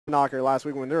knocker last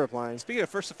week when they were playing. Speaking of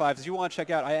first to fives, as you want to check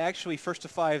out, I actually first to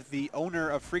five the owner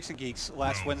of Freaks and Geeks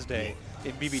last Wednesday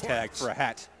in BB Tag for a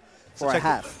hat. So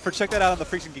check that out on the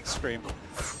Freaks and Geeks stream.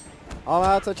 I'll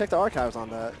have to check the archives on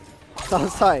that.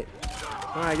 Sounds tight.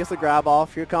 All right, I guess the grab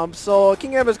off. Here comes. So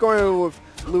KingGambler is going with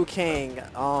Liu Kang.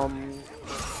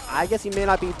 I guess he may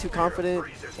not be too confident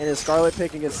in his Scarlet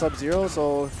pick against Sub-Zero.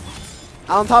 So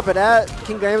on top of that,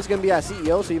 KingGambler is going to be at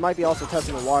CEO, so he might be also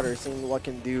testing the water, seeing what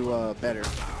can do better.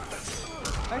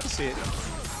 I can see it.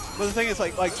 But the thing is,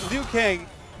 like Liu Kang,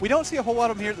 we don't see a whole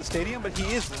lot of him here at the stadium, but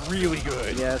he is really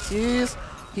good. Yes,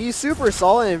 he's super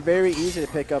solid and very easy to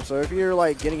pick up. So if you're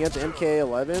like getting into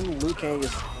MK11, Liu Kang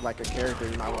is like a character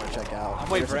you might want to check out. I'm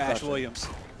waiting for Ash Williams.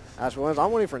 Ash Williams.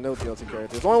 I'm waiting for no DLC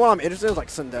characters. The only one I'm interested in is like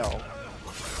Sindel.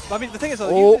 I mean, the thing is, he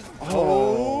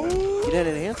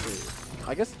didn't enhance it.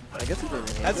 I guess he didn't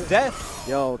enhance it. That's death.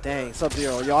 Yo, dang,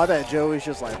 Sub-Zero. Yo, I bet Joey's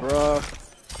just like, bruh.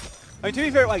 I mean, to be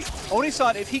fair, like,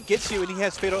 Onisan, if he gets you and he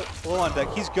has Fatal Blow on deck,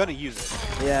 he's going to use it.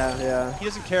 Yeah, yeah. He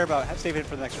doesn't care about saving it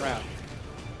for the next round.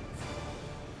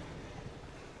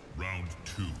 Round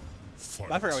 2.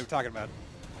 Fight. I forgot what we were talking about.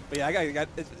 But yeah,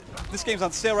 this game's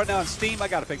on sale right now on Steam. I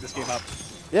got to pick this game up.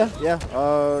 Yeah.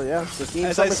 The Steam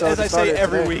as Summer I say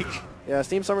every today. week. Yeah,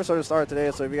 Steam Summer started today,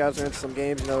 so if you guys are into some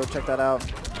games, check that out.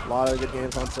 A lot of good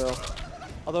games on sale.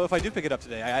 Although if I do pick it up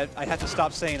today, I have to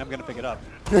stop saying I'm going to pick it up.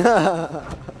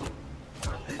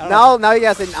 Now you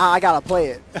guys say, I gotta play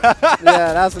it. Yeah,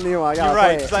 that's the new one. I gotta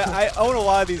play it. You're right. I own a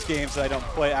lot of these games that I don't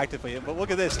play actively. But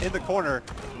look at this in the corner.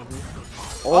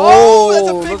 Oh, that's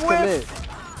a big whip.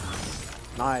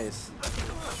 Nice.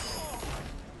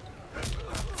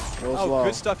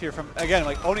 Good stuff here from again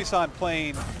like Onisan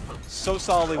playing so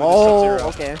solidly with his Sub-Zero.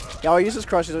 Okay. Yeah, I'll use his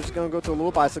crushes. I'm just gonna go to a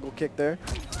little bicycle kick there.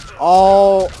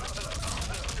 Oh,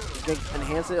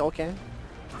 enhance it. Okay.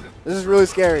 This is really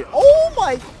scary. Oh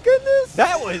my goodness!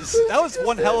 That was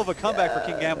one hell of a comeback for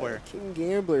KingGambler.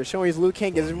 KingGambler showing his Liu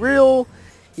Kang is real.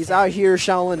 He's out here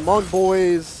Shaolin Monk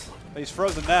boys. But he's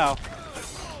frozen now.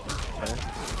 Okay.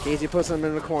 Casey puts him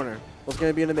in the corner. What's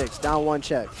going to be in the mix? Down one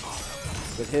check.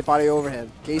 With hit body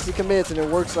overhead. Casey commits and it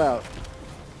works out.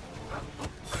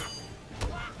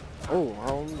 Oh,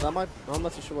 I'm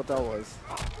not too sure what that was.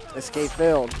 Escape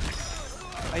failed.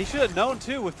 He should have known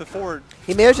too with the forward.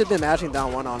 He may have just been matching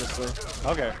down one, honestly.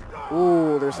 Okay.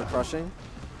 Ooh, there's some crushing.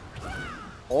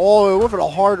 Oh, it went for the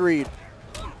hard read.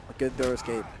 A good throw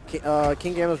escape.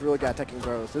 KingGambler's really got teching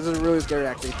throws. This is really scary,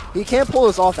 actually. He can't pull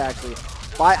this off, actually.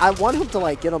 But I want him to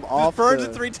like get him off. Burns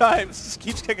it 3 times. Just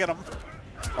keeps kicking him.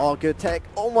 Oh, good tech.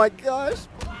 Oh my gosh.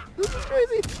 This is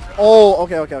crazy. Oh,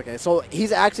 okay. So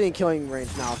he's actually in killing range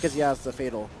now because he has the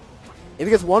fatal. If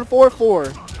he gets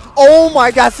 1-4-4. Oh my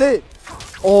God, that's it.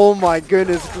 Oh my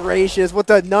goodness gracious. With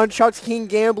the nunchucks,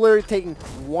 KingGambler taking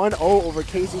 1-0 over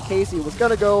Casey. Casey was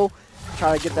going to go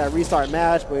try to get that restart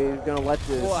match, but he's going to let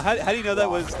this. Well, how do you know that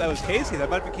was Casey? That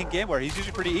might have been KingGambler. He's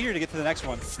usually pretty eager to get to the next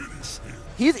one.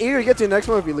 He's eager to get to the next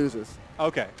one if he loses.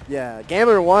 Okay. Yeah,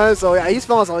 Gambler won, so yeah, he's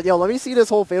feeling like, yo, let me see this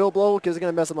whole fatal blow because it's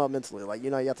going to mess him up mentally. Like,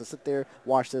 you have to sit there,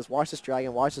 watch this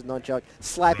dragon, watch this nunchuck,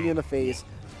 slap you in the face.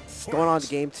 Going on to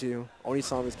game 2.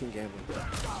 Onisan is KingGambler.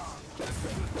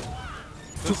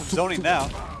 Doing some zoning now.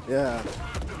 Yeah.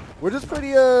 We're just pretty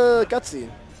gutsy.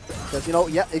 Because,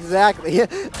 yeah, exactly.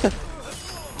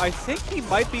 I think he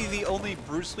might be the only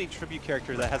Bruce Lee tribute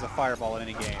character that has a fireball in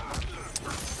any game.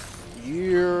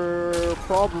 You're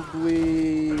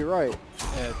probably right.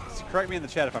 Yeah, correct me in the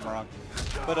chat if I'm wrong.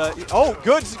 But, oh,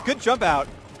 good jump out.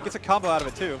 Gets a combo out of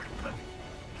it, too.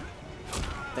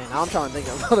 Dang, now I'm trying to think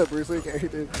of another Bruce Lee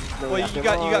character. Well, you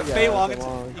got Fei Long,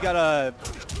 you got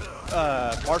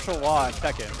Martial Law and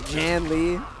Tekken. Jan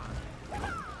Lee.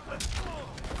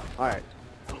 Alright.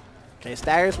 Okay,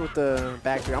 staggers with the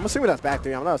back 3. I'm assuming that's back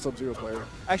 3. I'm not a Sub-Zero player.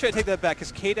 Actually, I take that back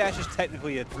because K-Dash is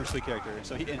technically a Bruce Lee character,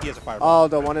 so he has a fireball. Oh,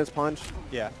 the one-inch punch?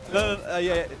 Yeah.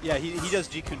 Yeah, he does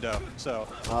Jeet Kune Do, so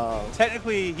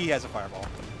technically he has a fireball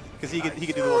because he could do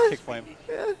the little kick flame.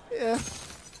 Yeah.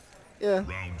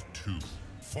 Round 2.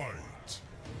 Fight.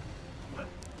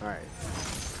 Alright.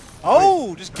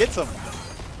 Oh, just gets him.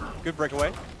 Good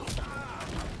breakaway.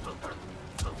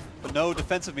 But no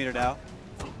defensive meter now.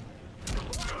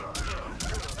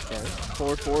 Okay,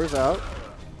 4-4 is out.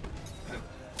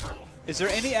 Is there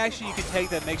any action you can take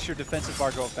that makes your defensive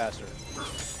bar go faster?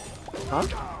 Huh?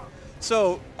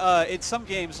 So, in some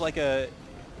games, like I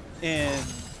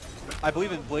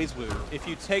believe in BlazBlue, if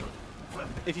you take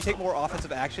more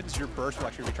offensive actions, your burst will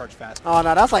actually recharge faster. Oh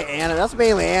no, that's like anime. That's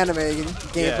mainly anime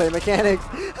gameplay mechanics.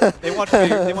 They want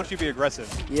you to be aggressive.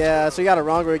 Yeah, so you got to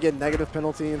run where you get negative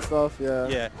penalty and stuff. Yeah.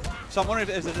 Yeah. So I'm wondering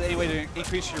if there's any way to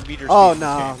increase your meter speed. Oh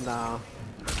no.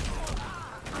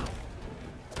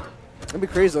 It'd be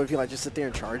crazy though if you like just sit there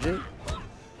and charge it.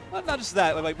 Well, not just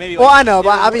that, like maybe. Well, Like, I know,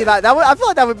 but I mean, like, I feel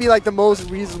like that would be like the most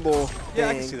reasonable Yeah, thing.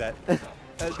 I can see that. I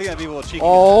think that'd be a little cheeky.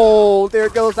 Oh, there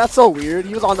it goes. That's so weird.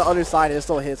 He was on the other side and it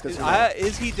still hits.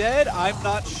 Is he dead? I'm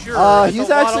not sure. He's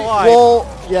actually, well,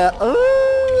 yeah.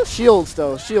 Shields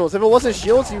though. Shields. If it wasn't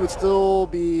shields, he would still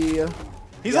be.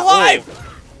 He's alive.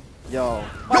 Yo.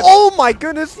 Oh my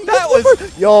goodness. That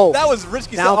was. Yo. That was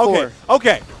risky Down stuff.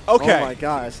 Okay. Oh my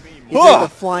gosh. He did the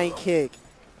flying kick.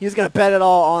 He was gonna bet it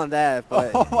all on that,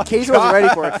 but Casey wasn't ready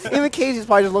for it. Even Casey's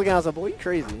probably just looking at us like, boy, you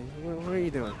crazy. What are you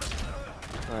doing?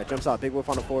 All right, jumps out. Big whip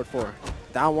on the forward 4.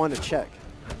 Down 1 to check.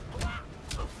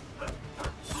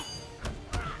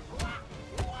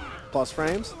 Plus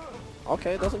frames.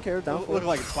 Okay, doesn't care. Down 4. Looking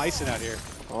like it's bison out here.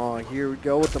 Oh, here we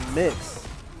go with the mix.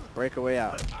 Breakaway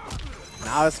out.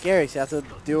 Now it's scary. So you have to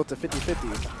deal with the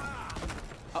 50-50s.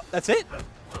 That's it?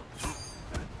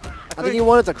 I think he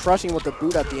wanted to crushing with the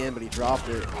boot at the end, but he dropped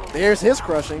it. There's his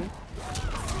crushing.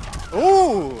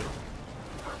 Ooh.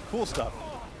 Cool stuff.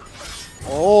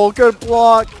 Oh, good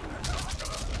block.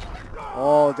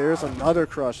 Oh, there's another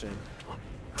crushing.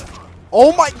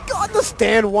 Oh my god, the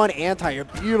stand 1 anti-air.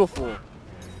 Beautiful.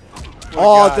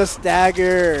 Oh, the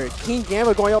stagger.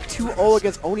 KingGambler going up 2-0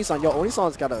 against Onisan. Yo,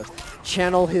 Onisan's got to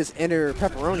channel his inner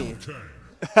pepperoni.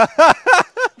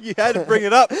 You had to bring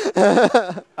it up.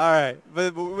 All right,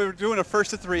 but we're doing a 1st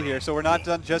to 3 here, so we're not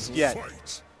done just yet.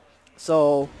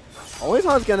 So,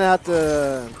 Onisan's going to have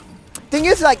to... Thing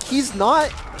is, like, he's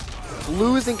not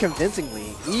losing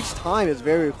convincingly. Each time is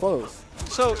very close.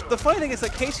 So the funny thing is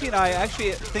that Casey and I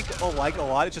actually think alike a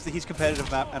lot. It's just that he's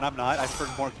competitive and I'm not. I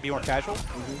prefer to be more casual.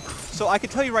 So I can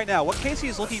tell you right now, what Casey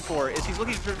is looking for is he's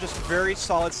looking for just very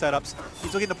solid setups.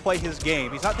 He's looking to play his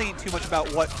game. He's not thinking too much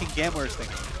about what KingGambler is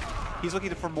thinking. He's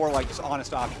looking for more like just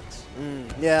honest options.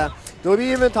 Yeah, there'll be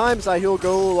even times that he'll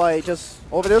go like just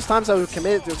over those times that he'll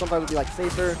commit. There's sometimes it'll be like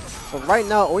safer. But right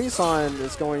now, Onisan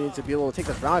is going to be able to take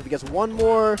this round if he gets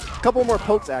couple more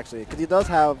pokes actually, because he does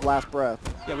have last breath.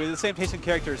 Yeah, we have the same taste in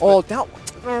characters. Oh, that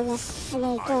was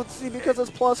so good. See, because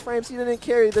it's plus frames, he didn't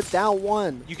carry the down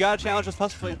 1. You gotta challenge those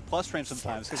plus frames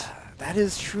sometimes. That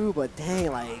is true, but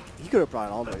dang, like he could have brought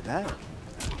it all the way back.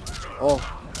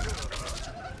 Oh.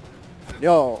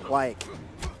 Yo, like,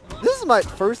 this is my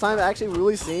first time actually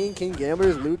really seeing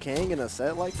KingGambler's Liu Kang in a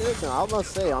set like this, and I must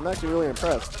say, I'm actually really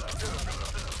impressed.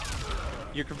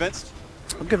 You're convinced?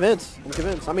 I'm convinced. I'm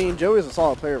convinced. I mean, Joey's a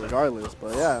solid player regardless,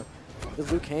 but yeah, this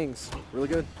Liu Kang's really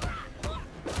good.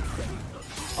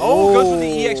 Oh, goes with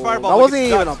the EX Fireball. That wasn't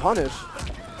even a punish.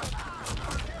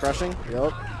 Crushing,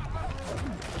 yep.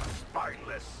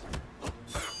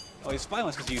 Oh, he's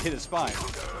spineless because you hit his spine.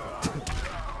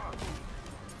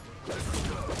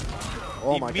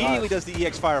 Oh he my immediately gosh. does the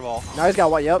EX Fireball. Now he's got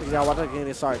what? Yep, he's got what again.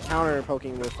 He started counter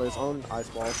poking with his own ice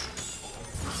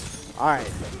balls. All right.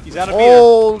 He's out of meter.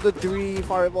 Oh, the 3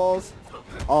 fireballs.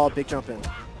 Oh, big jump in.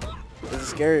 This is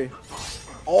scary.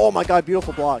 Oh my god,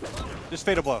 beautiful block. Just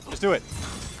fatal blow. Just do it.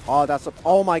 Oh, that's a.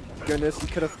 Oh my goodness, he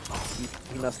could have.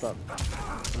 He messed up.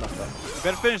 He messed up. You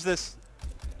better finish this.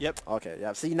 Yep. Okay,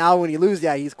 yeah. See, now when he loses,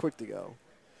 yeah, he's quick to go.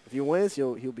 If he wins,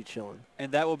 he'll be chilling.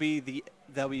 And that will be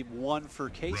 1 for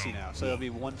Casey now. So that'll be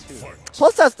 1-2.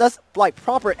 Plus, that's like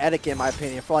proper etiquette in my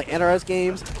opinion for like NRS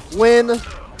games. When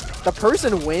the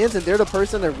person wins and they're the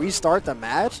person to restart the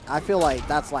match, I feel like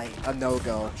that's like a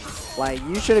no-go. Like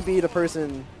you shouldn't be the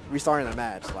person restarting the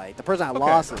match. Like the person that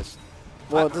loses.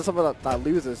 Well, just someone that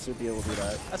loses should be able to do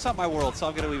that. That's not my world, so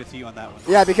I'm gonna leave it to you on that one.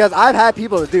 Yeah, because I've had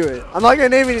people to do it. I'm not gonna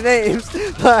name any names,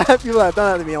 but I have people that have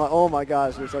done that to me. I'm like, oh my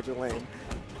gosh, you're such a lame.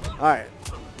 All right,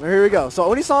 well, here we go. So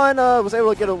Onisan was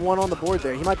able to get a 1 on the board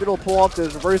there. He might be able to pull off the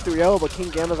reverse 3-0, but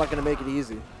KingGambler's not gonna make it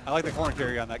easy. I like the corner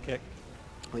carry on that kick.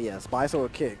 Oh yes, bicycle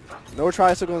kick. No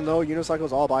tricycle, no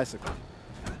unicycles, all bicycle.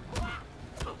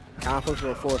 Counter push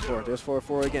for a 4-4. There's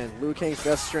 4-4 again. Liu Kang's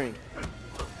best string.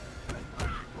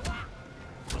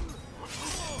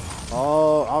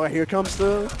 Oh, here comes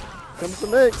the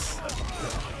mix.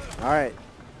 All right,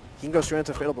 he can go straight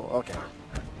into fatal blow. Okay.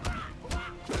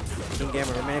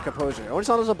 KingGambler, remain composure.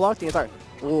 Onisan doesn't block the entire.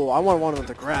 Oh, I want one of them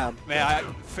to grab. Man,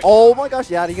 oh my gosh,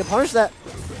 yeah, he can punish that.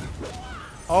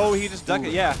 Oh, he just ducked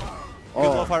it. Yeah. Good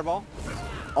little fireball.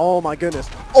 Oh my goodness.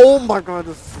 Oh my god,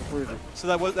 this is so crazy. So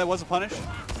that was a punish.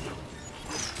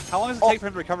 How long does it take for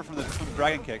him to recover from the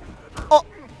dragon kick? Oh.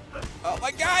 Oh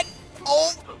my god.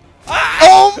 Oh.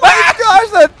 Oh my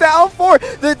gosh, the down 4.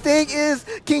 The thing is,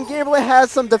 KingGambler has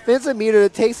some defensive meter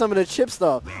to take some of the chip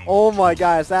stuff. Oh my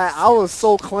gosh, I was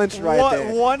so clenched right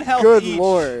there. One health Good each.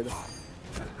 lord.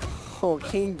 Oh,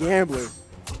 KingGambler.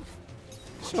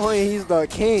 Showing he's the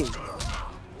king.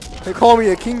 They call me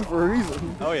a king for a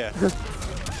reason. Oh yeah.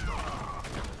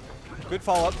 Good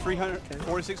follow-up,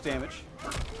 346 damage.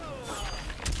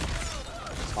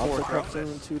 Also cuts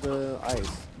into the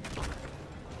ice.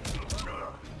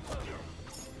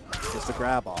 Just a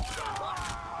grab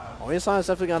off. Onisan is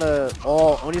definitely gonna.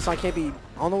 Oh, Onisan can't be.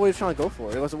 I don't know what he's trying to go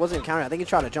for. It wasn't counter. I think he's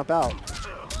trying to jump out.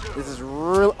 This is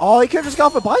real. Oh, he could have just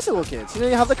gone for bicycle kicks. He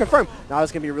didn't have to confirm. Now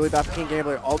it's gonna be really bad for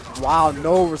KingGambler. Oh, wow,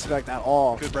 no respect at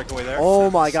all. Good breakaway there.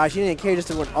 Oh my gosh, he didn't care just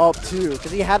to went up too,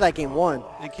 because he had that game won.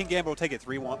 And KingGambler will take it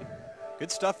 3-1.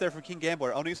 Good stuff there from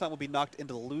KingGambler. Onisan will be knocked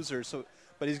into the losers,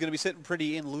 but he's gonna be sitting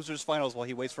pretty in losers finals while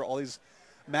he waits for all these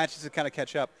matches to kind of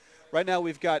catch up. Right now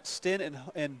we've got Stin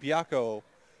and Byako,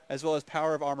 as well as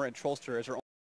Power of Armor and Trollster as our